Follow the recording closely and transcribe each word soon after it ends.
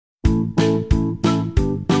Hallo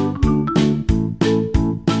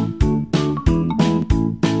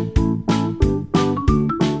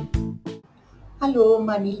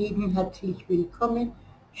meine Lieben, herzlich willkommen.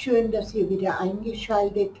 Schön, dass ihr wieder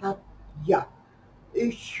eingeschaltet habt. Ja,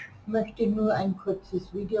 ich möchte nur ein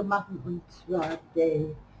kurzes Video machen, und zwar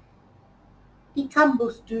die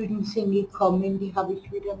Campus Tüten sind gekommen, die habe ich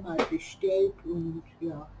wieder mal bestellt, und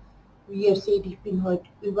ja, wie ihr seht, ich bin heute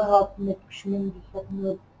überhaupt nicht geschminkt. Ich habe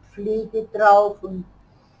nur Pflege drauf und ein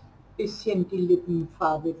bisschen die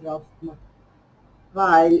Lippenfarbe drauf gemacht,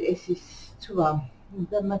 weil es ist zu warm.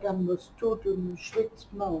 Und wenn man dann was tut und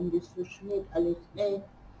schwitzt man und es verschmiert alles, nee,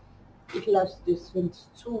 ich lasse das, wenn es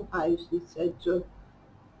zu heiß ist, also,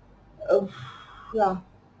 ja,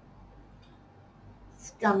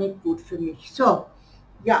 ist gar nicht gut für mich. So,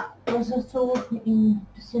 ja, das ist so,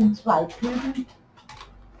 das sind 2 Tüten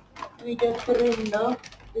wieder drin, ne?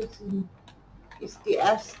 Das ist die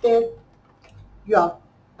erste, ja,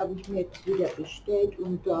 habe ich mir jetzt wieder bestellt,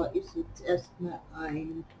 und da ist jetzt erstmal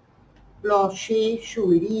ein Blanchet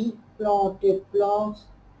Jolie Blanc de Blanc,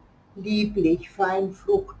 lieblich, fein,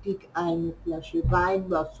 fruchtig, eine Flasche Wein,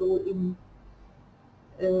 war so im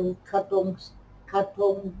Karton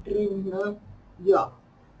drin, ne? Ja,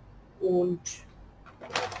 und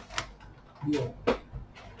ja.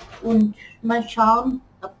 Und mal schauen,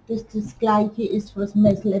 ob das das gleiche ist, was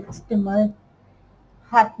wir das letzte Mal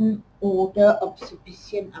hatten, oder ob es ein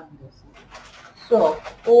bisschen anders ist. So,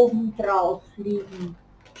 oben drauf liegen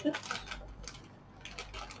Chips.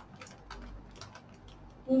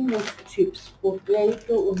 Chips,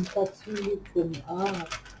 Potato und Basilikum.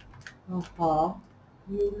 Aha.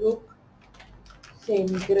 You look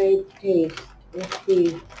same great taste.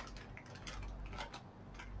 Okay.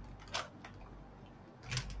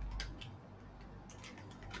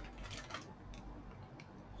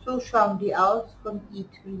 So schauen die aus von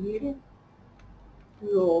Itril.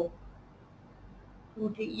 Ja.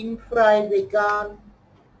 Proteinfrei, vegan,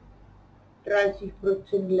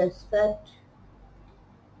 30% less fat.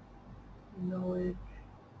 No,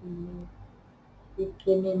 wir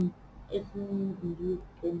können essen und wir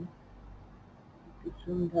können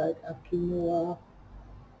Gesundheit, Quinoa.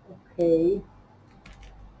 Okay.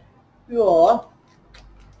 Ja.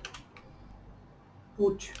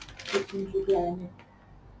 Gut, das sind so kleine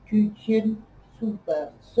Tütchen.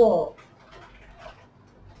 Super. So.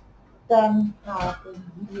 Dann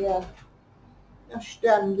haben wir das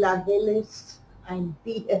Sternler Helles, ein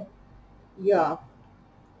Bier. Ja.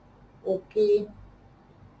 Okay.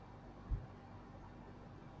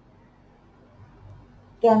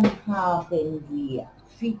 Dann haben wir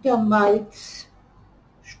Fittermalz,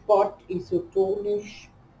 Sport isotonisch,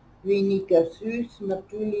 weniger süß,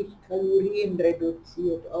 natürlich Kalorien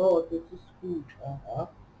reduziert. Oh, das ist gut. Aha.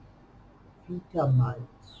 Fittermalz.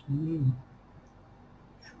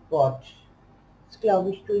 Sport. Das glaube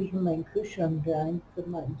ich, tue ich in meinen Kühlschrank rein für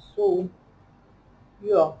meinen Sohn.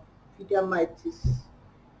 Ja, Fittermalz ist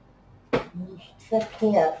nicht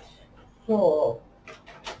verkehrt. So.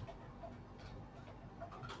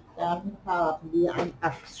 Dann haben wir ein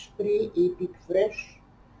Achsspray, Epic Fresh,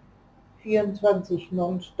 24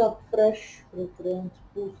 Nonstop Fresh,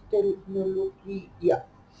 Frequenzbooster, Technologie, ja.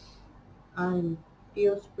 Ein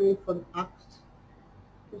Deospray von Axe,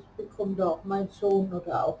 das bekommt auch mein Sohn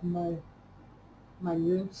oder auch mein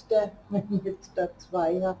Jüngster, wenn ich jetzt da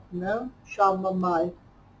 2 habe, ne? Schauen wir mal,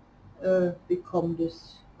 bekommt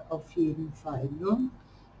es auf jeden Fall, ne?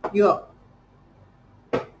 Ja.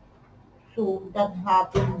 So, dann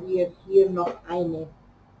haben wir hier noch eine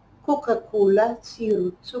Coca-Cola,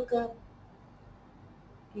 Zero Zucker.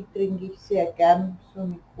 Die trinke ich sehr gern, so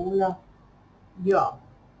eine Cola. Ja.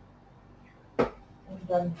 Und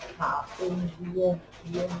dann haben wir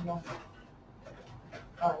hier noch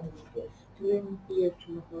einiges drin. Hier ist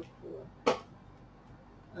noch was vor.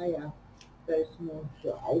 Ah ja, da ist noch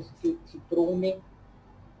so Eistee, Zitrone.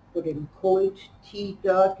 Von dem Cold Tea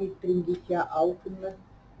da, die trinke ich ja auch immer.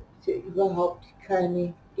 Ist ja überhaupt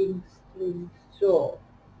keine Dings drin. So.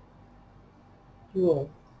 Jo.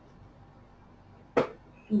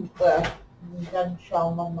 Super. Und dann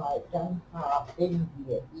schauen wir mal. Dann haben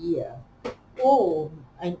wir hier. Oh,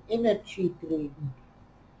 ein Energy Drink.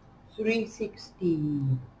 360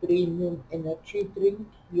 Premium Energy Drink.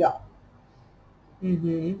 Ja.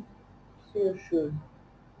 Sehr schön.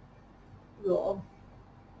 Ja.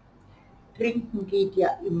 Trinken geht ja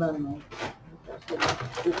immer noch. Da sind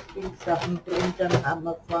so viele Sachen drin. Dann haben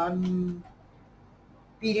wir von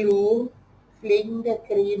Bilou pflegender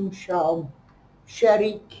Cremeschaum.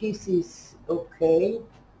 Sherry Kisses. Okay.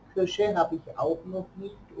 Kirsche habe ich auch noch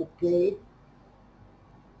nicht. Okay.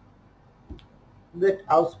 wird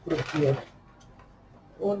ausprobiert.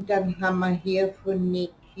 Und dann haben wir hier von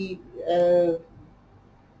Niki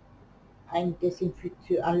ein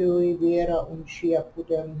Desinfektion Aloe Vera und Shea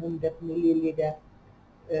Butter 100 Milliliter,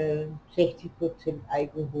 60%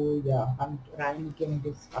 Alkohol, ja,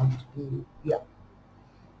 handreinigendes Handgel, ja.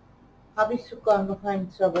 Habe ich sogar noch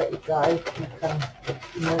eins, aber egal, man kann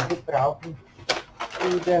es immer gebrauchen.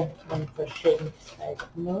 Oder man verschenkt es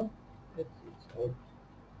halt, ne? Das ist halt,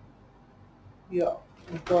 ja,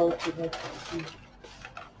 und da sind jetzt die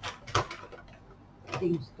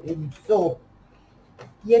Dings drin. So,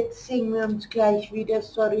 jetzt sehen wir uns gleich wieder.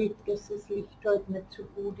 Sorry, dass das Licht heute nicht so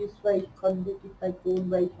gut ist, weil ich konnte die Balkon,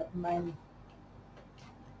 weil ich habe mein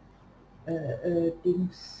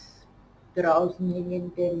Dings draußen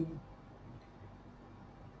hängen,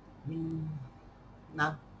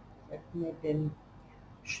 sagt mir den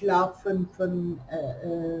Schlafen von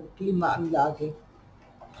Klimaanlage,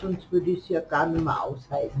 sonst würde ich es ja gar nicht mehr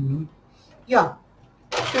aushalten. Ja,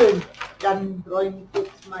 schön, dann räume ich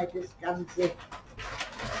jetzt mal das Ganze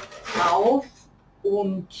auf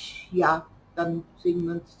und ja, dann sehen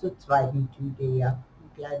wir uns zur zweiten Tüte, ja,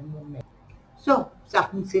 einen kleinen Moment. So,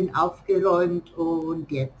 Sachen sind aufgeräumt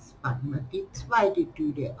und jetzt packen wir die zweite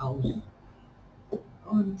Tüte aus.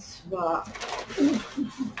 Und zwar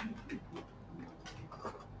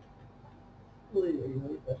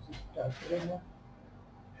was ist da drin?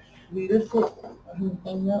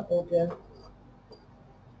 Schlüsselanhänger oder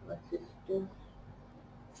was ist das?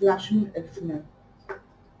 Flaschenöffner.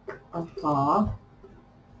 Aha.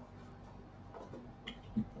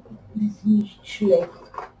 Ist nicht schlecht.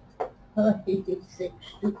 6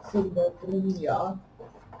 Stück sind da drin, ja.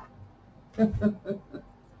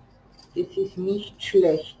 Das ist nicht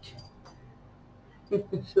schlecht.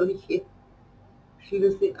 Solche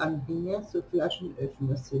Schlüsselanhänger, so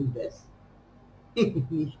Flaschenöffner sind das.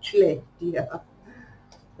 Nicht schlecht, ja.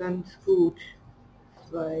 Ganz gut.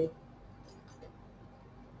 2,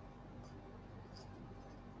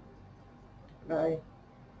 3,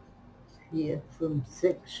 4, 5,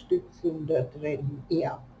 6 Stück sind da drin,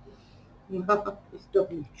 ja. Ja, ist doch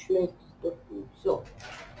nicht schlecht, ist doch gut. So,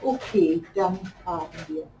 okay, dann haben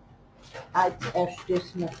wir als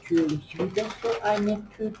erstes natürlich wieder so eine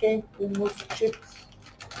Tüte Humuschips,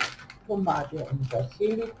 Tomate und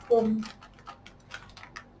Basilikum.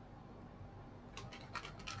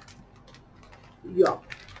 Ja,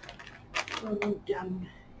 und dann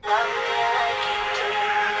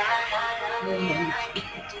Moment.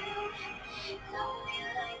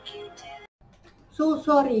 So,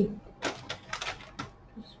 sorry.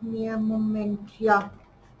 Ist mir im Moment, ja,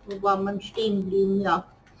 wo war man stehen geblieben, ja.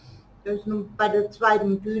 Das ist nun bei der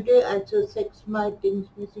zweiten Tüte, also 6-mal Dings,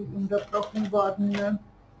 wir sind unterbrochen worden, ne?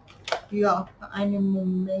 Ja, einen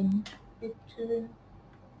Moment, bitte.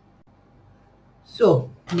 So,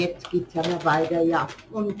 jetzt geht's aber weiter, ja.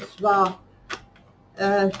 Und zwar,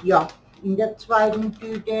 ja, in der zweiten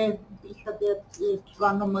Tüte, ich habe jetzt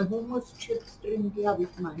zwar nochmal Humuschips drin, die habe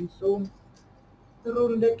ich meinem Sohn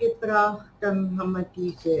runtergebracht. Dann haben wir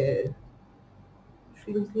diese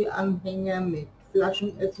Schlüsselanhänger mit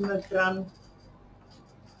Flaschenöffner dran.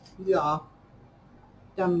 Ja,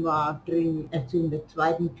 dann war drin, also in der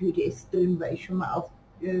zweiten Tüte ist drin, weil ich schon mal auf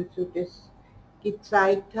so das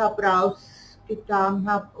gezeigt habe, rausgetan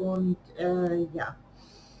habe und ja,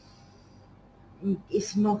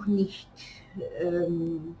 ist noch nicht,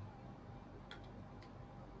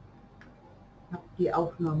 habe die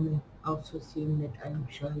Aufnahme aus Versehen nicht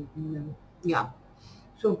eingeschalten. Ja,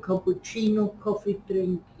 so ein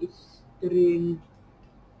Cappuccino-Coffee-Drink ist drin.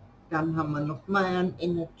 Dann haben wir noch mal einen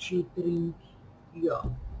Energy-Drink. Ja,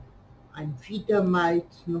 ein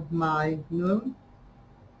Fiedermalz nochmal, ne?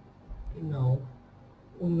 Genau.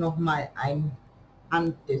 Und nochmal ein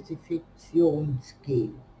Handdesinfektionsgel.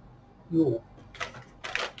 Jo.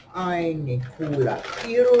 Eine Cola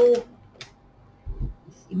Zero.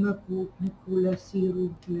 Ist immer gut, eine Cola Zero,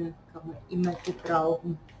 ne? Kann man immer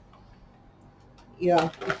gebrauchen.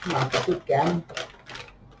 Ja, ich mag so gern.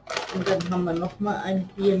 Und dann haben wir nochmal ein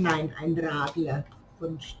Bier, nein, ein Radler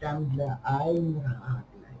von Standler. Ein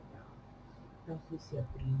Radler, ja. Das ist ja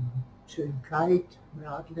prima. Schön kalt,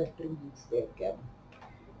 Radler trinke ich sehr gern.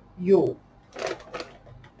 Jo.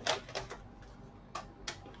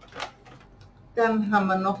 Dann haben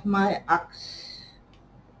wir nochmal Axe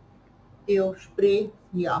Deo Spray.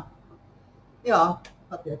 Ja. Ja,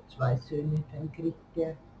 habe ja 2 Söhne, dann kriegt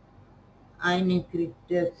der eine kriegt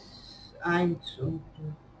das 1 und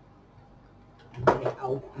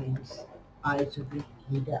auch 1. Also kriegt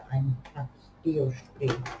jeder ein Axe Deo Spray.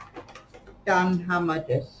 Dann haben wir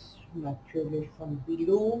das natürlich von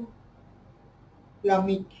Billo.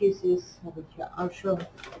 Flammikisses habe ich ja auch schon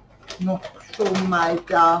mal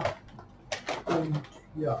da. Und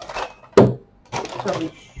ja, jetzt habe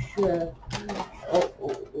ich, das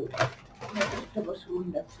ist was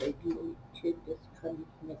wundervoll, Leute, das kann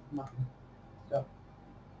ich nicht machen. So,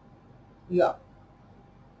 ja,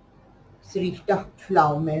 es riecht nach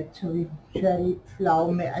Pflaume, jetzt habe ich Cherry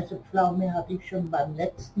Pflaume, also Pflaume hatte ich schon beim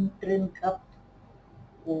letzten drin gehabt.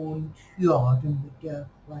 Und ja, dann wird ja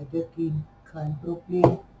weitergehen, kein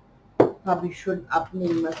Problem. Habe ich schon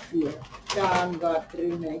Abnehmer für. Dann war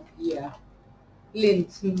drin hier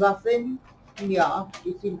Linsenwaffeln. Ja,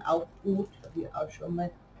 die sind auch gut, habe ich auch schon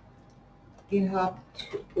mal gehabt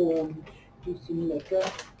und die sind lecker.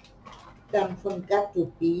 Dann von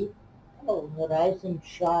Gattubi, oh,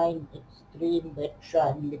 Reisenschein, extrem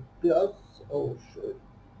Wettschein mit Börs, oh schön.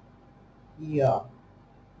 Ja,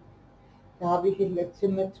 da habe ich in letzter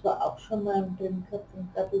Mal zwar auch schon mal drin gehabt von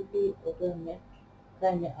Gattubi oder nicht,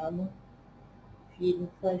 keine Ahnung. Auf jeden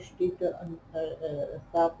Fall steht da an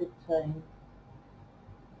Farbezeichen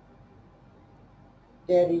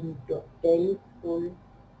Derin Doll, Derin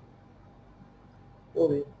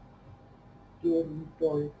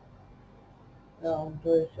Doll. Ja, und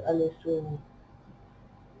da ist alles so.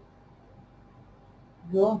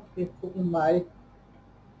 Ja, wir gucken mal.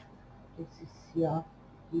 Das ist ja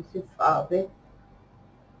diese Farbe.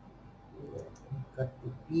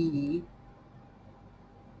 Gattubi.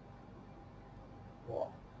 Boah.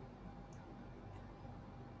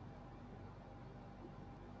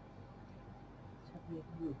 Jetzt habe ich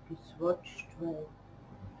nur geswatcht, weil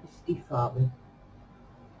das ist die Farbe.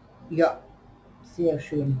 Ja, sehr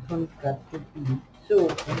schön von Gattubi. So,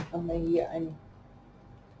 dann haben wir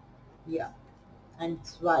hier ein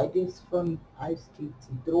zweites von Eistee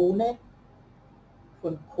Zitrone,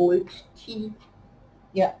 von Cold Tea.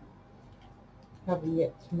 Ja, habe ich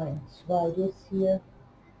jetzt mein zweites hier.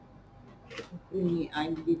 Da bringe ich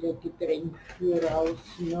 1 Liter Getränk für raus.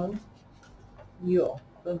 Ne? Ja,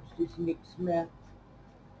 sonst ist nichts mehr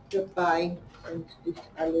dabei. Sonst ist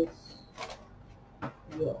alles,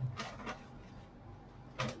 ja,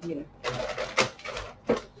 hier.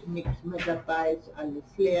 Nichts mehr dabei, ist alles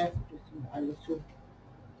leer. Das sind alles so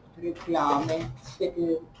Reklame,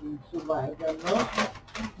 Zettel und so weiter. Ne?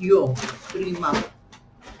 Jo, prima.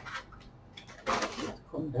 Jetzt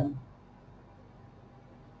kommt dann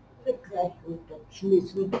gleich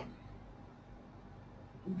untergeschmissen.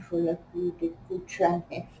 In voller Blüte,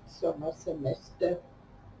 Gutscheinheft, Sommersemester.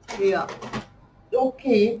 Ja,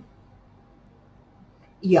 okay.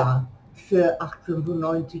 Ja, für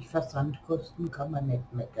 8,95 Versandkosten kann man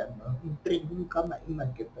nicht meckern. Ne? Und trinken kann man immer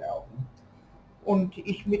gebrauchen. Und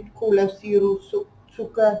ich mit Cola Zero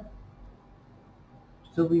Zucker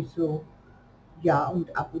sowieso. Ja,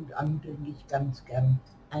 und ab und an trinke ich ganz gern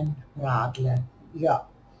ein Radler. Ja,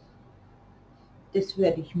 das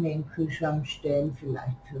werde ich mir in den Kühlschrank stellen,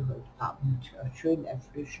 vielleicht für heute Abend. Schön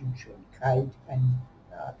erfrischend, schön kalt, ein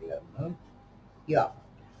Radler. Ne? Ja.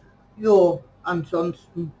 Jo,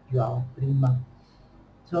 ansonsten, ja, prima.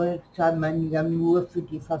 Zoll zahlt man ja nur für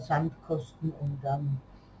die Versandkosten und dann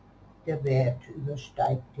der Wert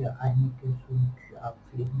übersteigt ja einiges und ja,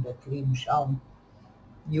 fliegender Cremeschaum.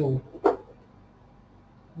 Jo.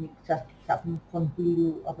 Wie gesagt, ich habe ihn von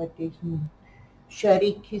Billo, aber diesen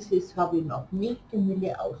Sherry Kisses habe ich noch nicht, den will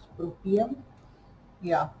ich ausprobieren.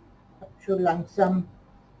 Ja, habe schon langsam,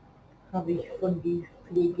 habe ich von die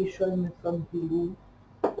Pflegeschäume von Billo,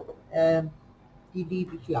 die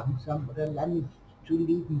liebe ich langsam oder lerne ich zu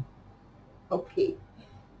lieben. Okay,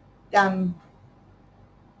 dann,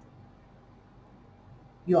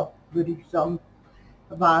 ja, würde ich sagen,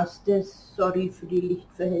 war es das. Sorry für die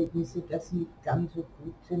Lichtverhältnisse, dass sie nicht ganz so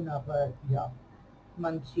gut sind, aber ja,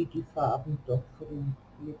 man sieht die Farben doch für den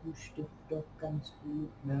Lippenstift doch ganz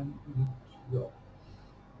gut. Ne? Und ja,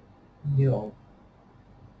 ja,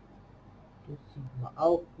 das sieht man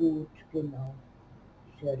auch gut, genau.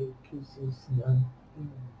 Cherry Kisses, ne?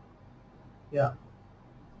 Ja,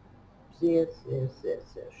 sehr, sehr, sehr,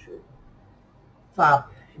 sehr schön.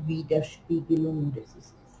 Farbwiderspiegelung, das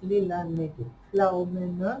ist das Lilane, die Pflaume,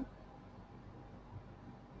 ne?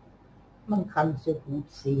 Man kann es ja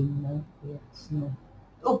gut sehen, ne? Jetzt noch.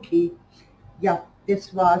 Okay, ja,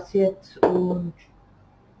 das war's jetzt und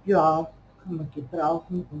ja, kann man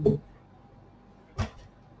gebrauchen und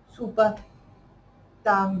super,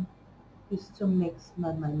 dann bis zum nächsten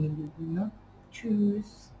Mal, meine Lieben, ne?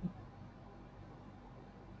 Tschüss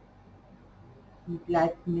und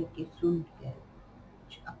bleibt mir gesund, gell?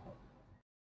 Ciao.